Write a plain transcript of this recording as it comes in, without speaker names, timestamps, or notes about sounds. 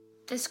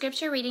The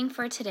scripture reading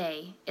for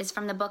today is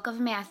from the book of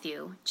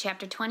Matthew,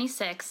 chapter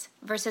 26,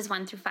 verses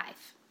 1 through 5.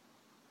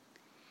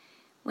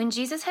 When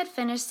Jesus had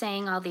finished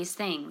saying all these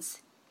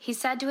things, he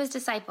said to his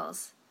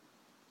disciples,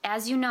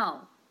 "As you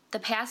know, the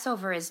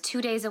Passover is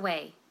 2 days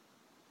away,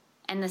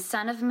 and the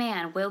Son of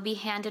Man will be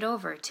handed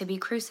over to be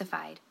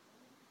crucified."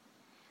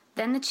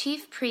 Then the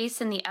chief priests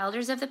and the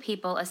elders of the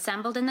people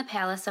assembled in the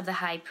palace of the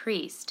high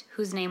priest,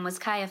 whose name was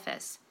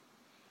Caiaphas,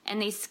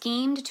 and they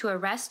schemed to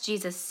arrest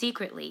Jesus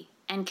secretly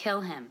and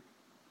kill him.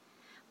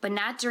 "But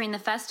not during the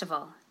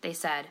festival," they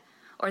said,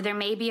 "or there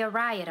may be a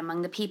riot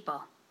among the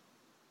people."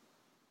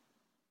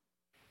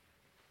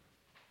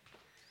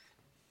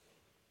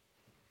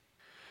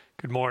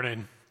 Good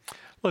morning.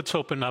 Let's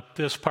open up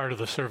this part of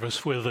the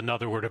service with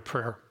another word of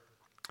prayer.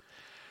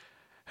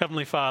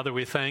 Heavenly Father,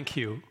 we thank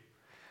you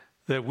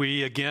that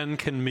we again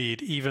can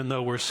meet even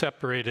though we're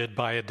separated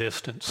by a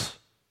distance.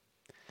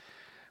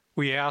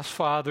 We ask,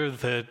 Father,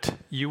 that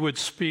you would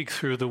speak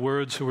through the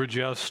words that were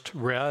just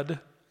read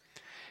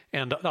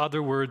and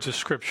other words of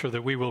Scripture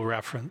that we will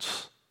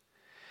reference.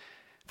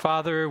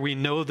 Father, we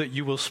know that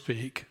you will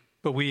speak,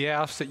 but we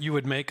ask that you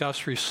would make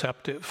us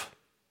receptive,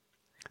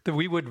 that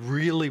we would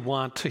really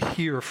want to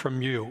hear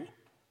from you,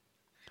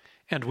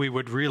 and we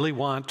would really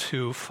want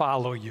to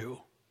follow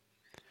you.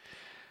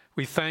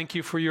 We thank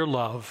you for your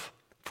love,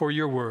 for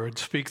your word.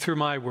 Speak through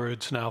my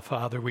words now,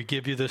 Father. We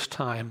give you this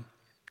time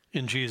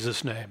in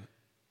Jesus' name.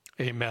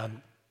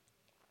 Amen.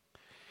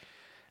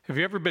 Have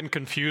you ever been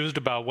confused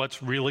about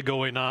what's really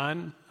going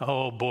on?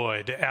 Oh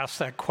boy, to ask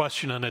that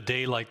question on a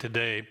day like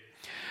today.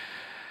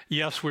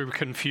 Yes, we're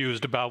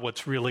confused about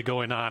what's really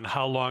going on,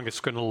 how long it's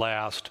going to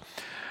last.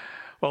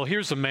 Well,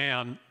 here's a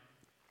man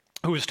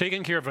who was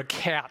taking care of a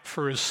cat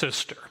for his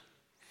sister.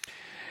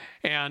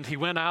 And he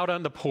went out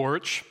on the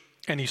porch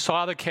and he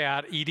saw the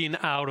cat eating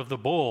out of the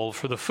bowl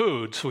for the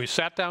food. So he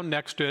sat down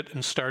next to it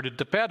and started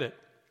to pet it.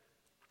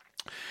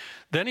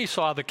 Then he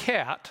saw the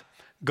cat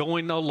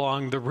going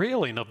along the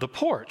railing of the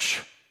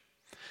porch.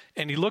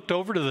 And he looked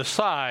over to the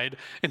side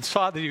and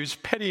saw that he was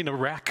petting a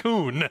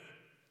raccoon.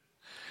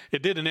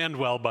 It didn't end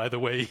well, by the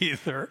way,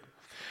 either.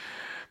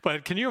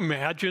 But can you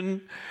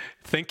imagine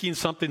thinking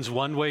something's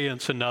one way and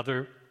it's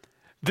another?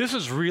 This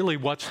is really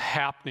what's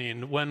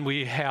happening when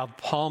we have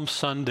Palm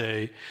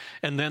Sunday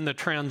and then the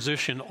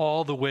transition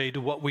all the way to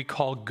what we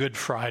call Good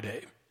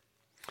Friday.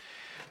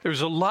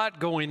 There's a lot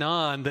going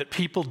on that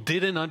people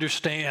didn't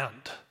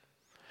understand.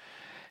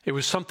 It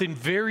was something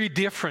very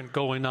different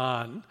going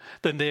on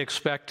than they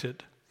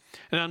expected.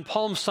 And on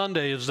Palm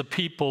Sunday, as the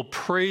people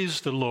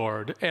praised the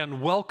Lord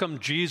and welcomed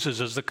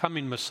Jesus as the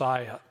coming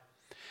Messiah,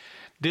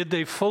 did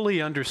they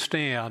fully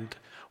understand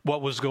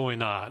what was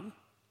going on?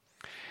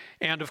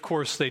 And of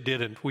course they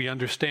didn't. We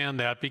understand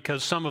that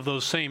because some of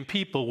those same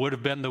people would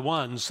have been the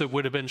ones that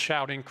would have been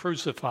shouting,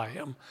 "Crucify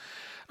him,"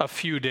 a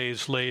few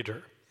days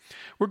later.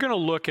 We're going to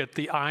look at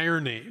the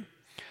irony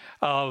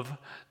of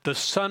the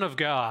Son of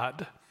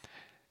God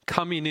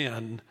coming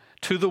in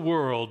to the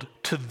world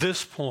to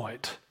this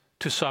point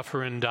to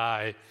suffer and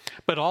die,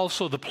 but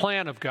also the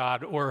plan of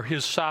God or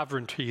his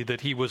sovereignty that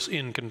he was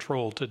in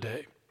control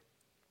today.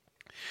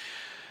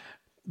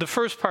 The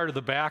first part of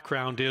the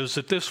background is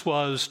that this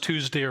was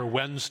Tuesday or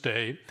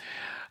Wednesday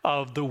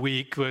of the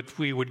week that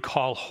we would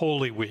call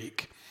Holy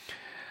Week.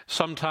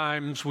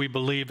 Sometimes we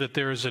believe that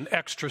there is an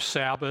extra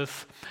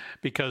Sabbath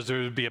because there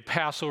would be a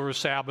Passover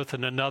Sabbath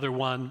and another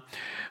one,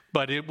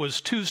 but it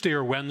was Tuesday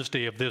or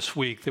Wednesday of this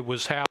week that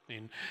was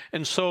happening.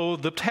 And so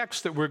the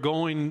text that we're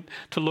going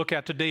to look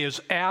at today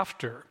is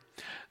after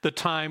the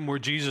time where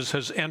Jesus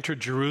has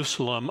entered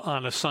Jerusalem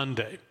on a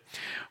Sunday.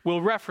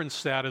 We'll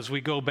reference that as we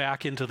go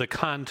back into the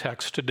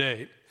context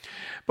today.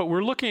 But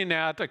we're looking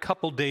at a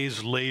couple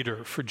days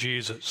later for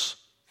Jesus.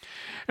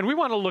 And we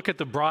want to look at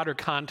the broader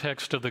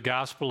context of the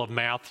Gospel of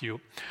Matthew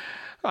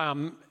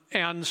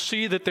and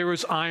see that there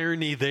is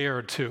irony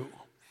there too.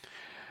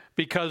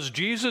 Because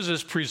Jesus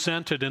is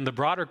presented in the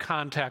broader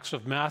context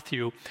of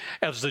Matthew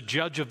as the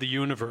judge of the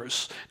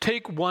universe.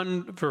 Take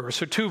one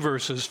verse or two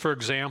verses, for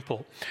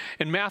example.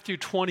 In Matthew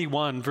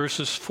 21,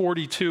 verses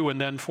 42 and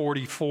then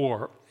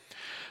 44,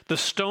 "The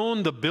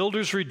stone the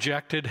builders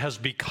rejected has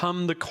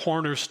become the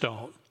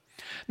cornerstone."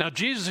 Now,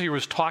 Jesus here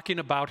was talking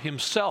about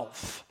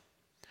himself.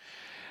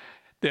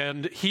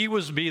 And he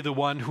was be the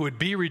one who would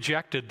be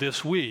rejected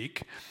this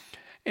week,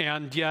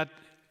 and yet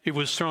it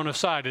was thrown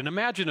aside. And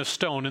imagine a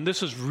stone, and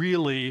this is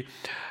really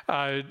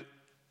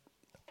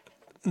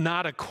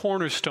not a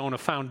cornerstone, a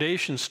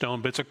foundation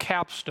stone, but it's a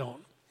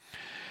capstone.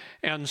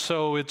 And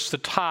so it's the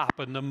top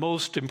and the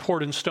most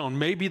important stone,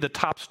 maybe the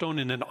top stone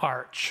in an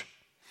arch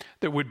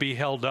that would be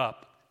held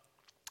up.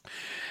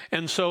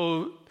 And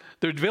so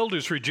the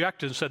builders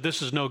rejected and said,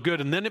 "This is no good."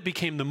 And then it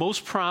became the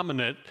most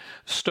prominent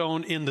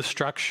stone in the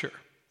structure.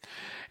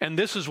 And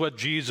this is what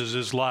Jesus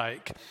is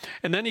like.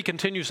 And then he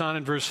continues on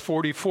in verse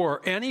 44,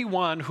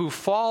 "Anyone who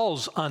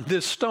falls on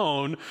this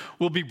stone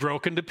will be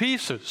broken to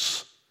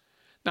pieces."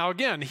 Now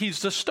again,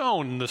 he's the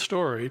stone in the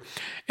story.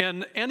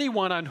 "And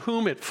anyone on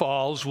whom it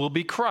falls will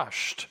be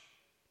crushed."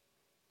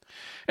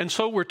 And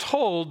so we're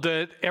told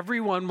that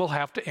everyone will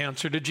have to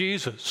answer to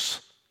Jesus.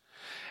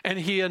 And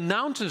he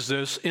announces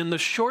this in the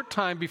short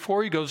time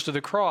before he goes to the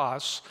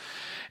cross.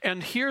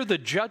 And here the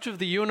judge of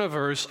the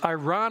universe,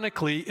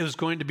 ironically, is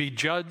going to be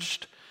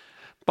judged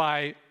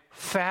by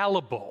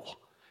fallible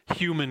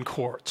human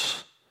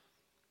courts.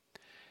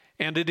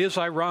 And it is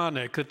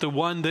ironic that the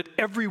one that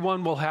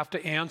everyone will have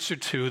to answer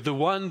to, the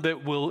one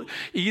that will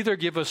either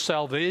give us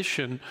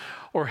salvation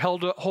or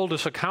hold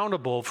us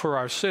accountable for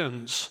our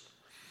sins,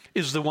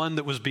 is the one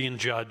that was being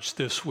judged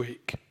this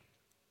week.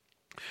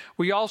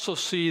 We also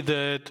see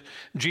that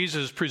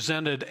Jesus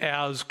presented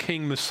as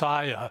King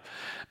Messiah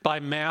by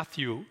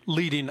Matthew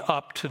leading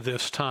up to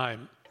this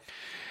time.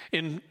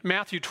 In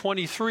Matthew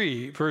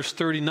 23, verse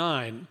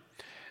 39,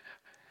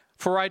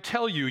 "For I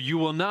tell you, you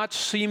will not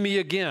see me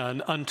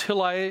again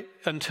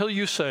until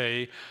you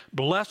say,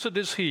 'Blessed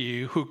is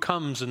he who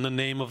comes in the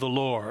name of the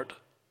Lord.'"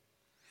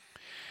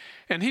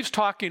 And he's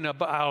talking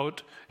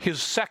about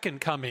his second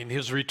coming,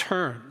 his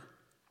return.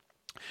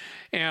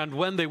 And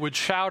when they would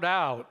shout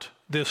out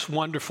this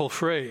wonderful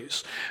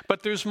phrase.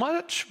 But there's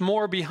much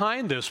more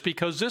behind this,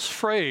 because this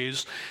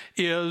phrase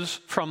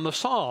is from the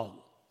Psalm.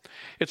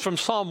 It's from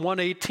Psalm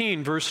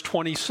 118, verse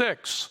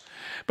 26.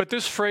 But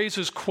this phrase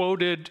is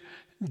quoted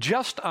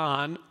just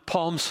on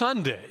Palm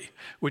Sunday,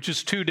 which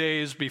is 2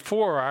 days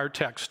before our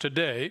text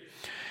today.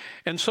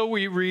 And so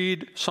we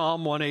read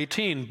Psalm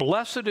 118,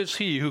 "Blessed is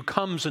he who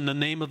comes in the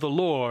name of the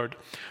Lord.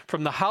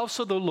 From the house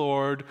of the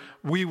Lord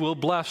we will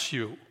bless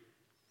you."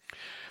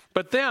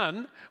 But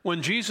then,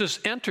 when Jesus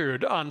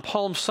entered on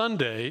Palm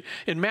Sunday,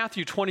 in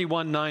Matthew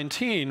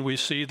 21:19, we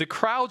see the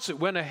crowds that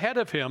went ahead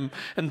of him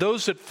and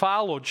those that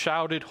followed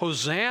shouted,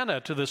 "Hosanna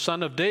to the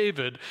Son of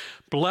David.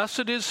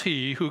 Blessed is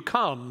he who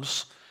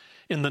comes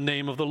in the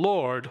name of the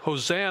Lord.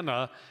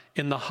 Hosanna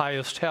in the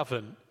highest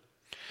heaven."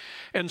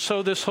 And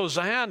so this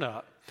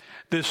Hosanna,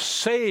 this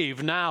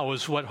save now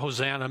is what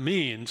Hosanna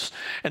means.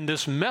 And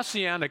this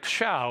messianic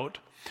shout,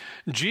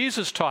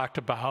 Jesus talked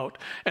about,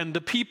 and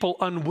the people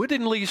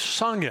unwittingly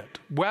sung it,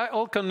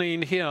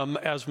 welcoming him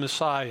as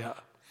Messiah.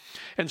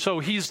 And so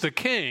he's the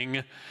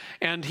king,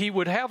 and he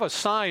would have a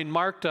sign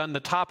marked on the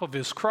top of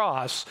his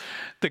cross,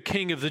 "The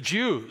King of the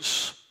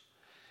Jews."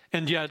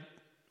 And yet,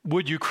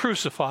 would you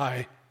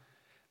crucify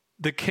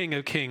the King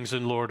of Kings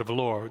and Lord of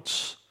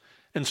Lords?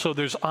 And so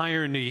there's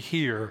irony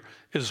here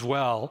as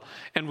well.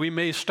 And we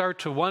may start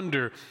to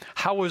wonder,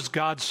 how is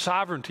God's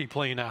sovereignty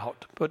playing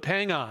out? But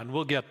hang on,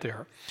 we'll get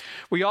there.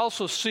 We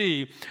also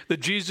see that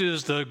Jesus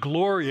is the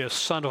glorious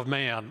Son of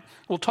Man.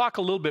 We'll talk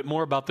a little bit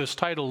more about this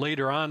title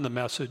later on in the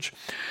message.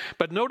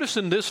 But notice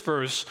in this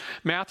verse,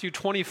 Matthew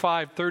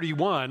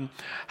 25:31,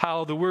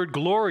 how the word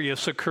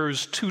glorious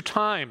occurs 2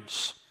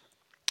 times.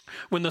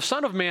 When the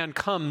Son of Man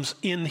comes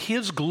in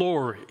his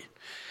glory,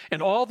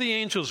 and all the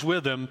angels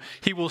with him,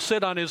 he will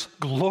sit on his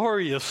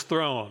glorious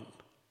throne.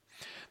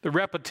 The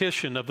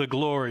repetition of the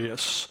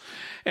glorious.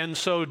 And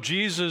so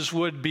Jesus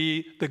would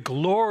be the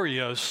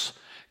glorious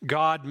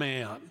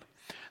God-man,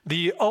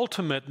 the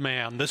ultimate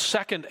man, the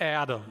second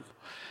Adam.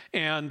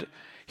 And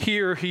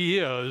here he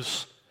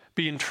is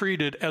being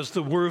treated as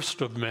the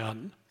worst of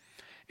men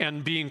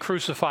and being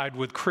crucified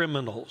with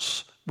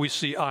criminals. We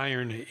see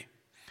irony.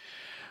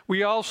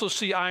 We also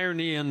see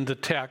irony in the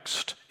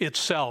text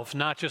itself,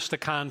 not just the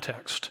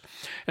context.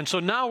 And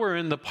so now we're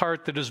in the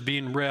part that is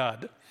being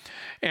read,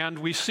 and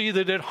we see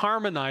that it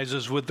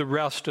harmonizes with the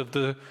rest of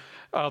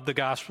the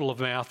Gospel of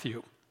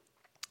Matthew.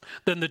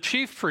 "Then the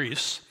chief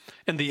priests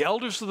and the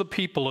elders of the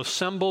people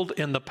assembled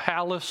in the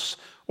palace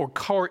or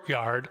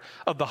courtyard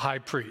of the high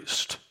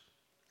priest."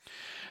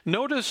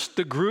 Notice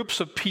the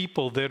groups of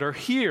people that are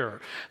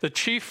here: the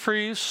chief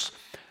priests,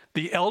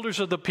 the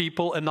elders of the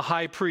people, and the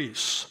high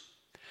priests.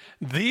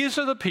 These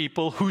are the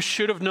people who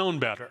should have known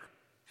better.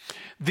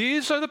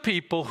 These are the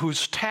people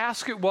whose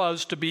task it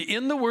was to be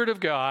in the Word of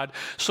God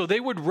so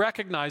they would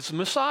recognize the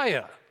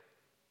Messiah.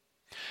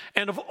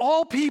 And of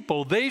all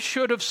people, they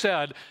should have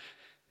said,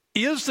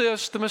 "Is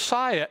this the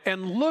Messiah?"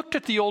 and looked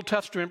at the Old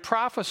Testament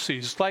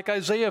prophecies like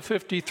Isaiah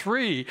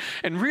 53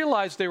 and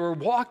realized they were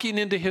walking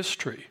into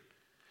history.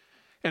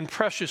 And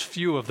precious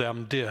few of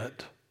them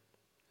did.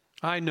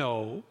 I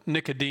know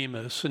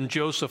Nicodemus and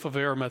Joseph of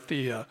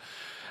Arimathea,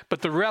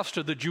 but the rest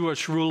of the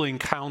Jewish ruling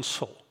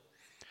council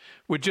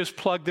would just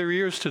plug their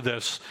ears to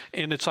this.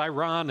 And it's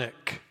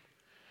ironic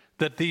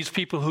that these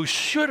people who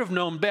should have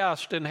known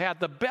best and had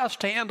the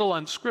best handle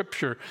on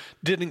Scripture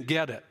didn't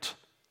get it.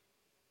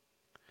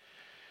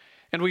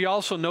 And we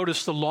also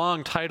notice the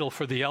long title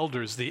for the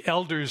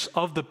elders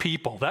of the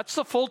people. That's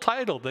the full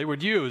title they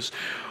would use.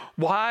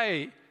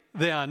 Why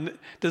then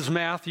does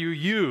Matthew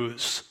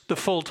use the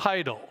full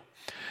title?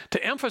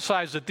 To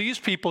emphasize that these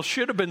people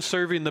should have been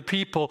serving the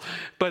people,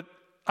 but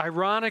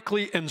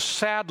ironically and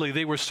sadly,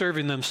 they were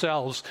serving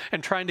themselves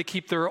and trying to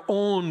keep their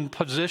own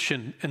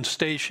position and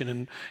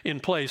station in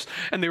place.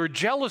 And they were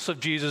jealous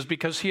of Jesus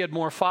because he had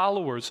more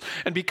followers.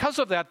 And because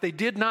of that, they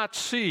did not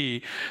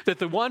see that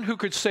the one who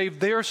could save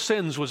their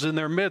sins was in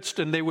their midst,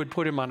 and they would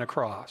put him on a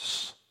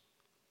cross.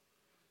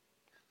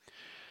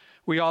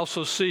 We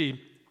also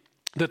see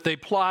that they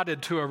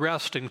plotted to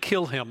arrest and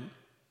kill him.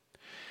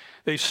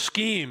 They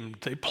schemed,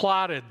 they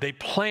plotted, they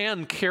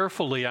planned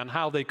carefully on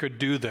how they could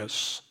do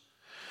this.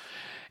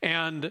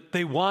 And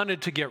they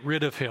wanted to get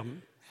rid of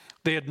him.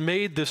 They had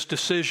made this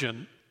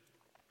decision.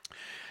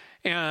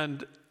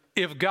 And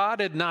if God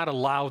had not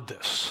allowed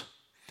this,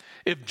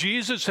 if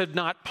Jesus had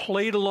not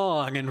played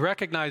along and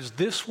recognized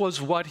this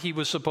was what he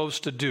was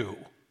supposed to do,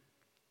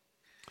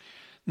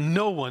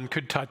 no one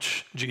could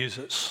touch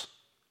Jesus.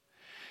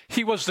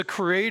 He was the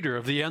creator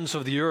of the ends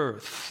of the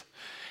earth.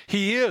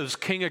 He is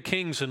King of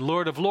Kings and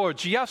Lord of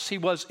Lords. Yes, he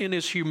was in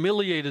his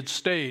humiliated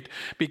state,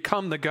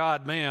 become the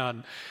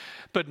God-man,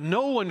 but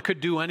no one could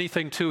do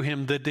anything to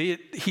him that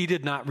he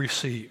did not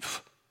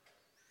receive.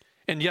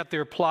 And yet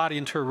they're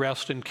plotting to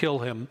arrest and kill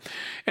him.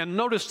 And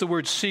notice the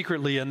word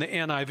secretly in the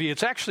NIV.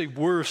 It's actually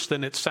worse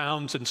than it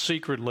sounds in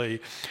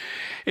secretly.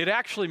 It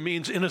actually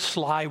means in a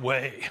sly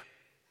way,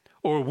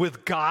 or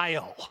with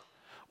guile,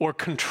 or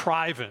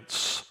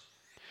contrivance.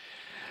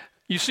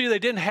 You see, they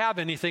didn't have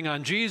anything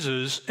on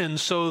Jesus, and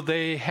so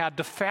they had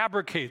to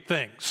fabricate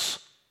things.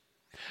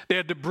 They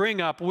had to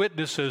bring up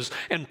witnesses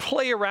and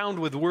play around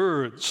with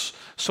words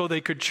so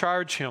they could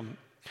charge him.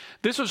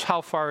 This is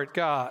how far it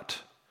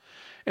got.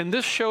 And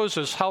this shows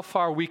us how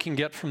far we can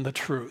get from the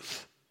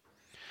truth.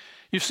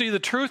 You see, the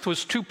truth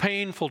was too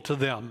painful to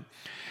them.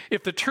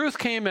 If the truth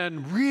came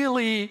and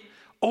really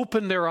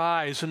opened their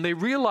eyes and they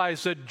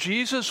realized that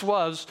Jesus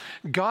was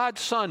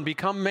God's Son,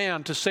 become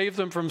man to save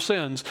them from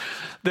sins,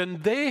 then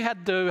they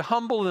had to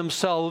humble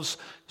themselves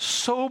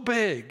so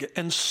big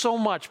and so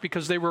much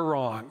because they were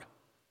wrong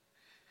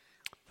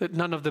that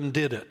none of them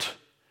did it.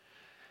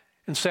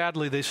 And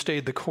sadly, they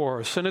stayed the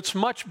course. And it's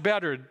much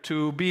better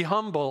to be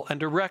humble and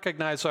to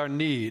recognize our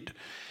need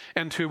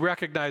and to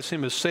recognize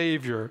him as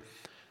Savior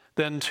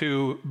than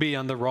to be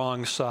on the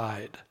wrong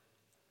side.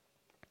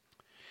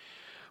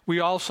 We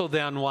also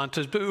then want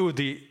to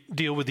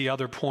deal with the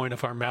other point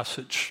of our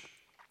message.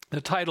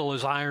 The title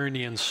is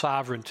Irony and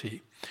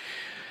Sovereignty.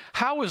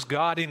 How is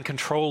God in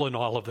control in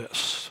all of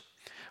this?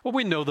 Well,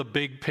 we know the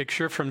big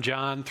picture from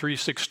John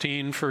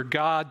 3:16. For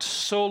God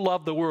so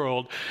loved the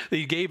world that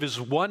he gave his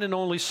one and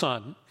only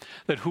Son,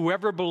 that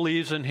whoever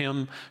believes in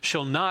him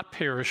shall not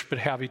perish but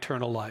have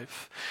eternal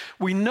life.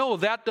 We know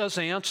that does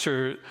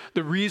answer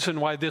the reason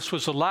why this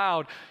was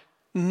allowed.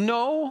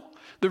 No,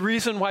 the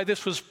reason why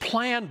this was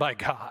planned by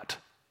God.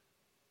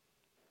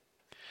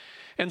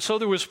 And so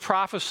there was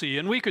prophecy,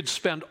 and we could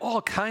spend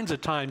all kinds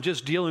of time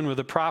just dealing with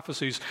the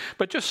prophecies,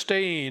 but just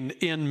staying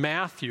in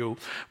Matthew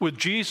with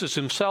Jesus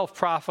himself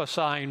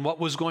prophesying what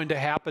was going to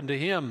happen to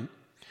him.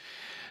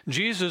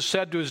 Jesus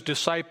said to his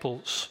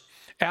disciples,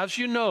 as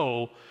you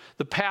know,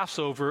 the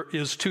Passover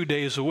is 2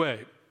 days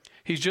away.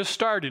 He's just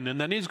starting,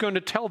 and then he's going to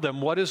tell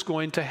them what is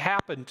going to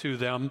happen to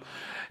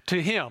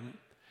him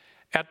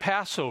at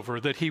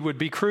Passover, that he would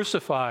be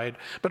crucified,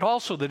 but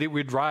also that he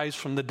would rise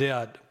from the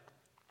dead.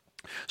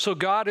 So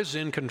God is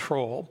in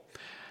control.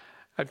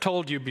 I've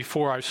told you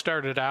before, I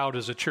started out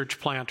as a church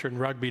planter in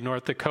Rugby,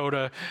 North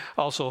Dakota.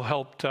 Also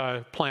helped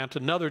plant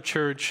another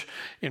church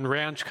in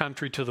ranch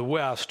country to the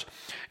west.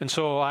 And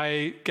so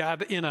I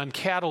got in on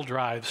cattle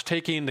drives,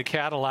 taking the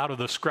cattle out of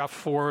the scruff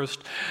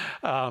forest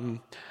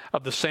of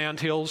the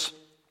sandhills.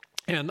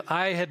 And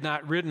I had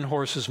not ridden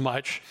horses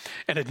much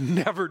and had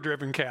never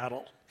driven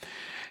cattle.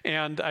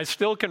 And I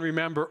still can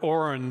remember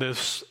Orrin,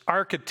 this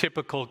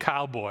archetypical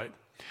cowboy.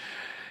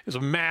 He was a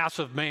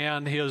massive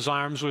man. His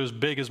arms were as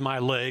big as my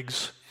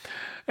legs,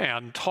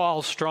 and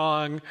tall,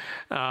 strong,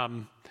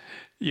 man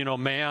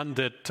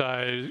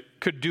that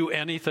could do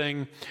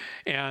anything.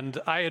 And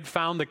I had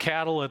found the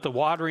cattle at the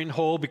watering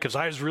hole because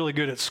I was really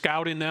good at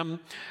scouting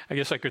them. I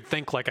guess I could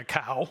think like a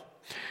cow.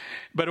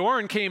 But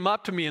Orrin came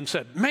up to me and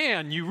said,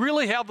 man, you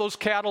really have those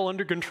cattle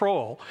under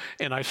control.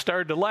 And I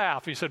started to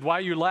laugh. He said, why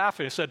are you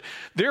laughing? I said,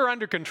 they're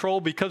under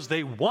control because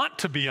they want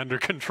to be under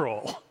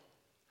control.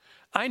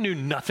 I knew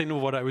nothing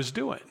of what I was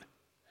doing.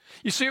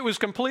 You see, it was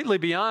completely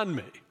beyond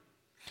me.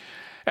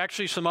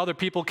 Actually, some other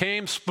people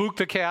came, spooked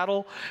the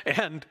cattle,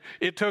 and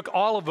it took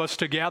all of us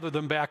to gather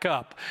them back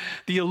up.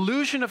 The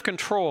illusion of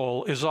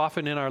control is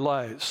often in our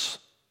lives.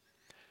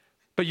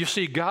 But you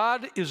see,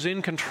 God is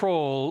in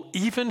control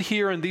even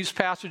here in these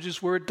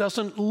passages where it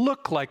doesn't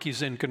look like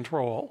he's in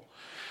control.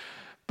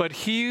 But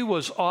he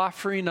was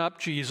offering up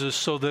Jesus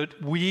so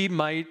that we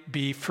might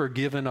be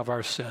forgiven of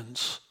our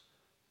sins,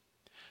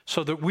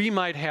 so that we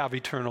might have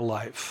eternal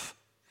life.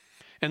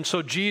 And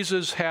so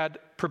Jesus had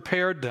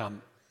prepared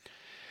them.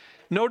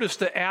 Notice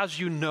that as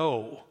you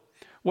know.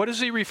 What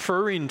is he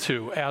referring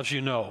to, as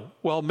you know?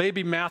 Well,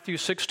 maybe Matthew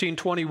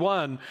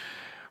 16:21,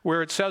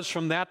 where it says,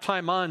 from that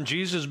time on,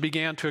 Jesus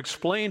began to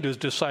explain to his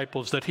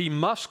disciples that he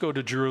must go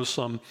to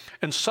Jerusalem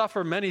and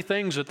suffer many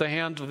things at the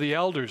hands of the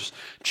elders,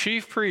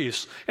 chief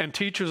priests, and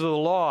teachers of the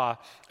law,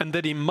 and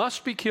that he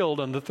must be killed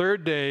on the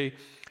third day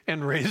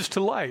and raised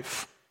to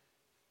life.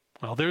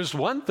 Well, there's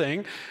one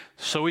thing.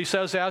 So he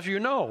says, as you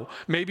know.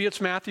 Maybe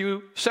it's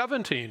Matthew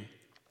 17.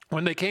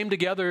 When they came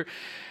together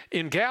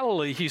in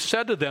Galilee, he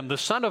said to them, the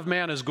Son of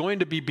Man is going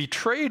to be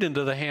betrayed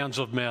into the hands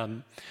of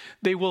men.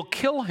 They will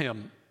kill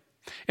him,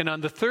 and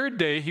on the third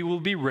day he will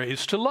be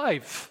raised to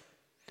life."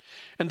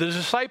 And the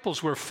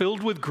disciples were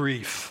filled with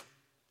grief.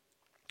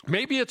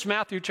 Maybe it's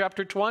Matthew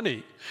chapter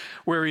 20,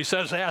 where he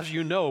says, "As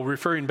you know,"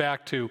 referring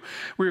back to,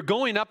 "we're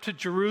going up to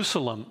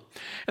Jerusalem,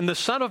 and the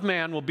Son of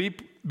Man will be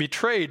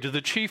betrayed to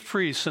the chief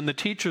priests and the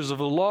teachers of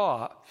the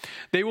law.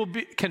 They will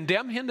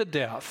condemn him to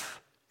death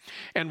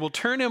and will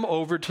turn him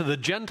over to the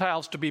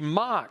Gentiles to be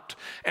mocked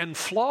and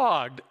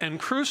flogged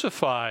and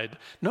crucified."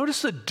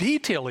 Notice the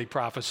detail he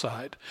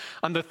prophesied.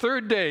 "On the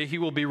third day he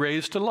will be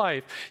raised to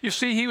life." You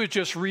see, he was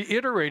just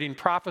reiterating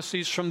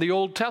prophecies from the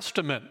Old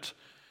Testament.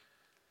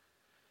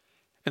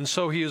 And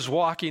so he is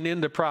walking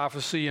into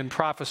prophecy and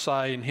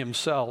prophesying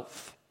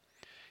himself.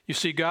 You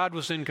see, God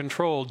was in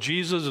control.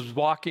 Jesus is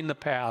walking the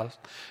path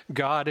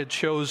God had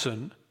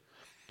chosen.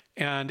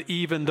 And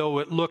even though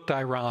it looked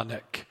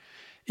ironic,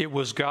 it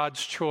was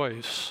God's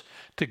choice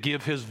to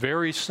give his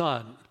very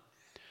son,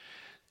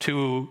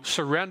 to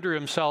surrender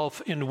himself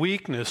in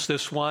weakness,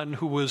 this one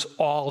who was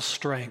all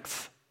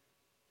strength.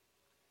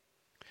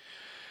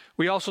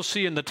 We also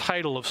see in the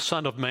title of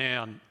Son of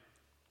Man,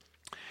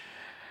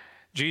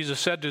 Jesus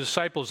said to his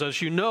disciples,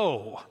 "As you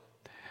know,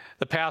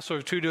 the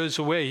Passover 2 days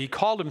away, he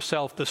called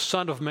himself the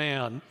Son of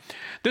Man."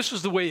 This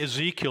is the way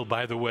Ezekiel,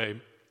 by the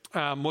way,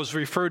 was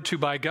referred to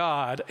by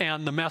God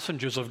and the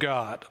messengers of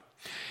God.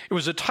 It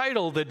was a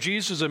title that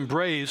Jesus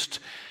embraced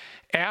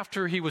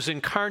after he was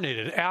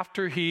incarnated,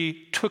 after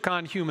he took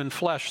on human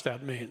flesh,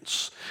 that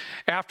means,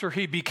 after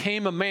he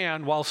became a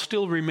man while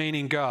still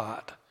remaining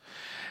God.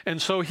 And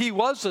so he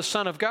was the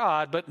Son of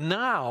God, but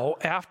now,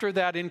 after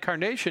that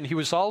incarnation, he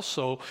was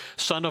also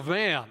Son of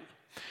Man.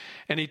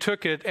 And he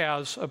took it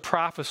as a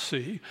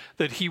prophecy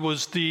that he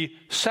was the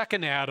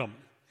second Adam.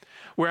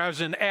 Whereas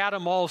in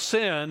Adam all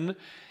sin,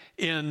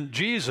 in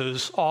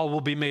Jesus all will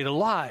be made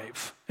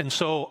alive. And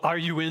so, are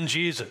you in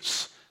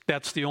Jesus?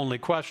 That's the only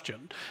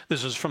question.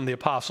 This is from the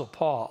Apostle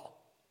Paul.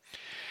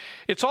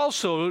 It's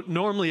also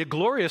normally a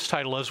glorious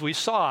title, as we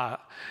saw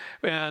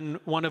in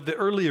one of the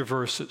earlier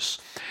verses.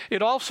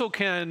 It also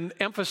can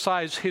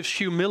emphasize his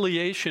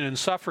humiliation and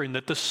suffering,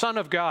 that the Son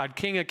of God,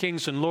 King of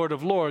Kings and Lord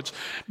of Lords,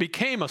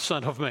 became a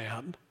Son of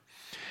Man.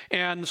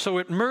 And so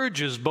it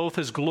merges both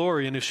his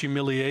glory and his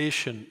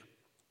humiliation.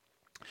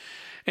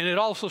 And it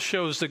also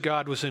shows that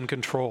God was in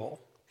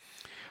control.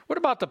 What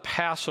about the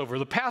Passover?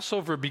 The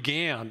Passover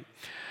began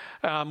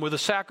with the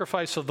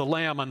sacrifice of the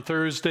lamb on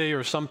Thursday,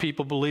 or some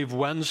people believe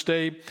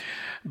Wednesday,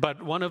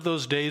 but one of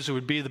those days it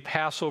would be the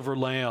Passover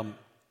lamb.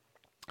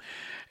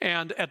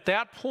 And at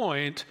that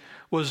point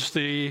was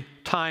the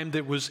time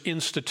that was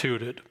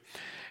instituted.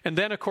 And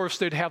then, of course,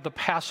 they'd have the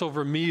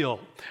Passover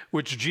meal,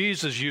 which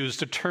Jesus used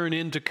to turn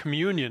into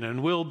communion,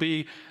 and we'll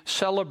be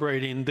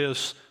celebrating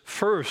this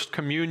first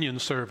communion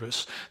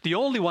service, the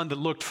only one that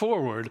looked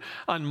forward,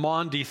 on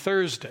Maundy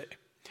Thursday.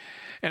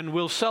 And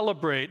we'll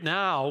celebrate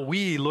now,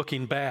 we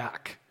looking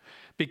back,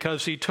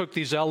 because he took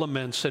these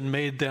elements and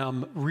made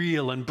them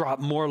real and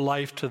brought more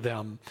life to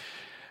them,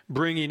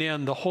 bringing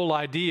in the whole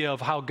idea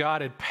of how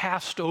God had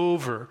passed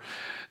over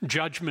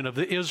judgment of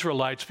the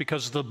Israelites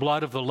because of the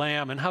blood of the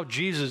Lamb, and how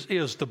Jesus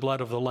is the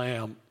blood of the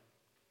Lamb.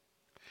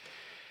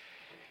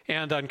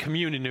 And on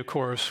communion, of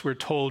course, we're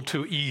told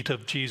to eat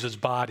of Jesus'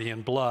 body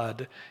and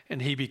blood,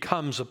 and he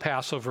becomes a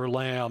Passover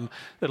lamb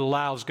that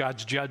allows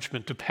God's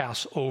judgment to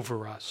pass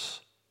over us.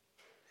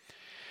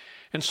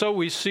 And so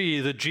we see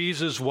that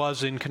Jesus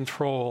was in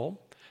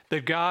control,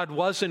 that God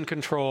was in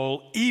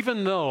control,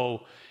 even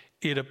though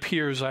it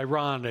appears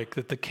ironic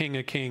that the King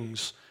of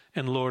Kings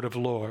and Lord of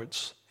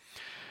Lords.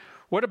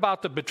 What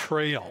about the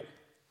betrayal?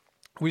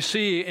 We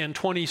see in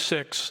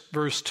 26,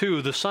 verse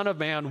 2, the Son of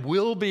Man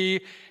will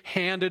be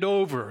handed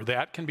over.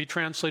 That can be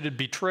translated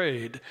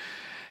betrayed.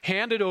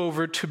 Handed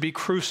over to be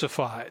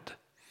crucified.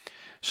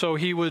 So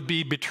he would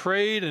be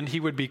betrayed and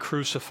he would be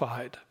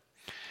crucified.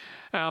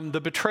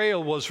 The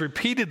betrayal was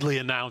repeatedly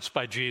announced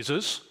by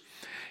Jesus,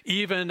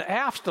 even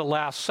after the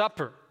Last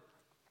Supper,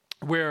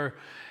 where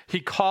he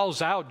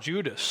calls out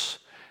Judas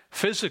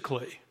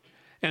physically,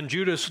 and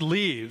Judas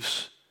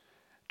leaves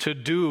to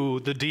do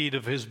the deed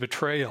of his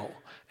betrayal,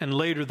 and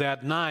later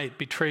that night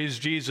betrays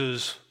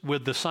Jesus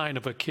with the sign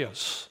of a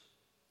kiss.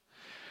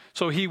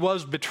 So he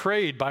was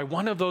betrayed by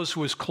one of those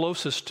who was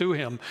closest to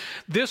him.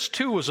 This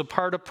too was a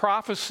part of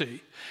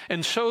prophecy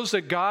and shows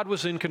that God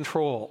was in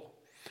control.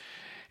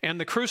 And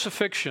the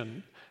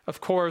crucifixion, of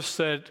course,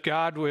 that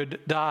God would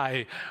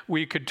die,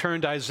 we could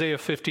turn to Isaiah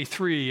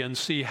 53 and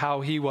see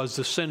how he was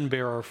the sin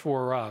bearer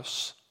for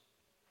us.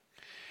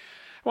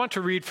 I want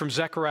to read from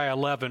Zechariah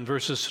 11,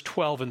 verses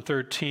 12 and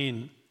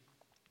 13.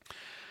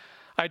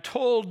 I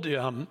told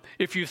him,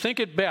 "If you think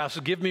it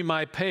best, give me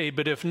my pay,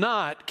 but if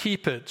not,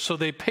 keep it." So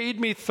they paid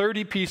me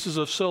 30 pieces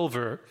of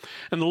silver.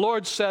 And the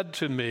Lord said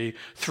to me,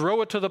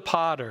 "Throw it to the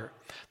potter,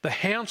 the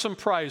handsome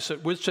price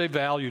at which they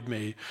valued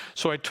me."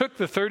 So I took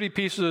the 30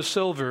 pieces of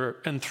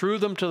silver and threw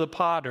them to the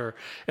potter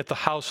at the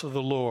house of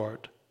the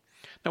Lord.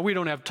 Now, we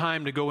don't have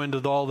time to go into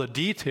all the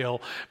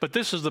detail, but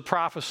this is the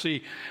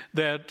prophecy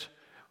that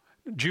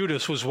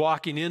Judas was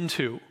walking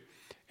into,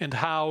 and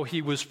how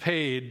he was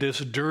paid this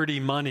dirty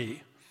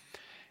money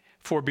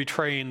for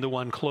betraying the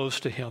one close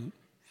to him.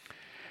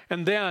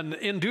 And then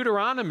in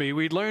Deuteronomy,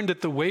 we learned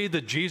that the way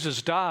that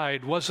Jesus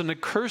died was an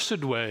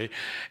accursed way,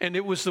 and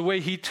it was the way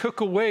he took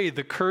away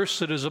the curse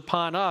that is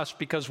upon us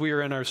because we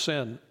are in our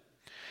sin.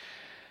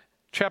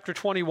 Chapter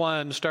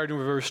 21, starting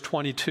with verse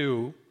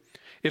 22.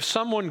 If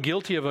someone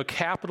guilty of a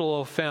capital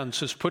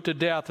offense is put to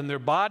death and their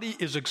body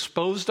is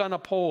exposed on a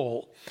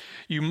pole,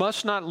 you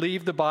must not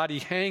leave the body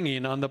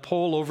hanging on the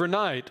pole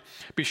overnight.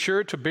 Be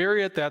sure to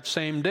bury it that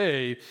same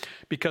day,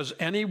 because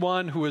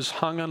anyone who is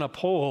hung on a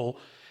pole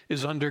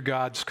is under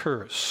God's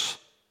curse.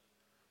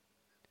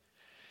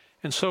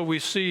 And so we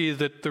see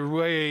that the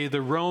way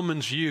the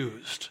Romans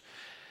used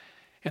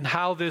and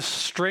how this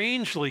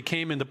strangely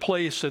came into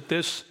place, that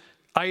this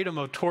item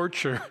of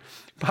torture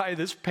by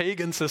this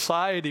pagan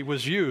society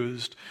was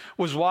used,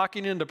 was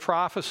walking into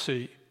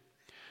prophecy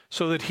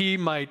so that he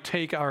might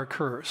take our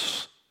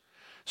curse,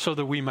 so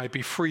that we might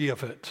be free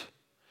of it.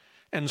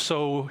 And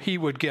so he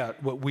would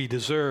get what we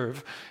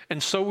deserve.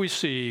 And so we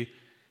see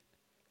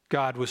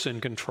God was in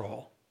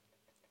control.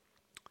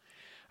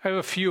 I have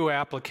a few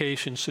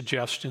application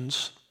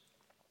suggestions.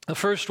 The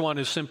first one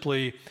is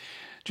simply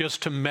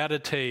just to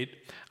meditate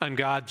on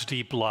God's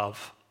deep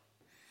love.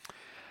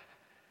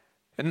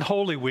 In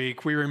Holy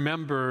Week, we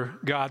remember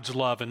God's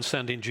love in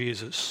sending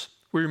Jesus.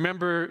 We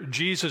remember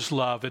Jesus'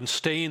 love in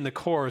staying the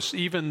course,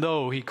 even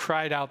though he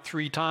cried out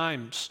 3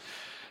 times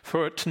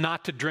for it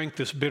not to drink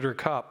this bitter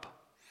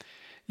cup.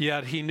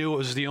 Yet he knew it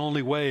was the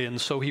only way, and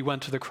so he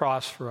went to the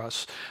cross for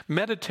us.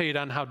 Meditate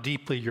on how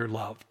deeply you're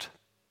loved.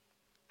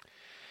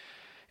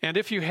 And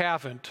if you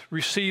haven't,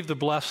 receive the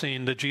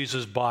blessing that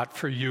Jesus bought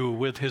for you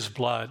with his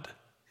blood,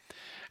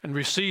 and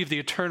receive the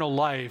eternal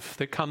life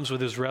that comes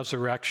with his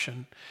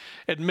resurrection.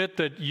 Admit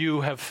that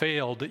you have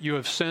failed, that you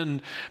have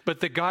sinned,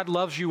 but that God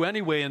loves you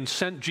anyway and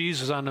sent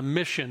Jesus on a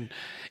mission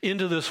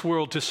into this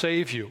world to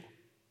save you.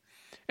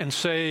 And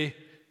say,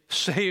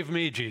 save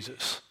me,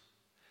 Jesus.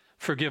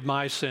 Forgive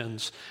my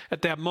sins.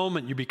 At that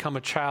moment, you become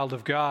a child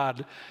of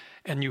God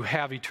and you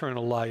have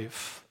eternal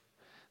life.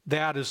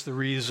 That is the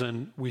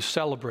reason we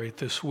celebrate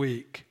this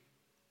week.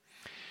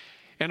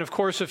 And of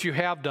course, if you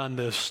have done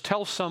this,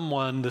 tell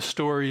someone the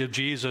story of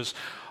Jesus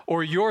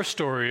or your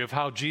story of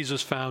how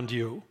Jesus found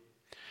you.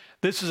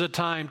 This is a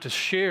time to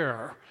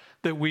share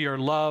that we are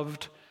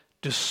loved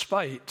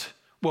despite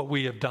what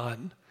we have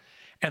done,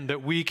 and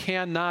that we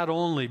can not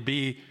only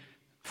be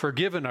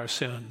forgiven our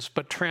sins,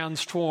 but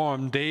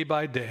transformed day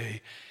by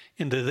day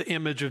into the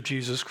image of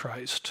Jesus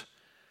Christ,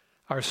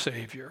 our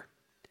Savior.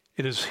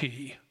 It is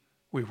He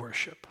we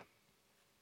worship.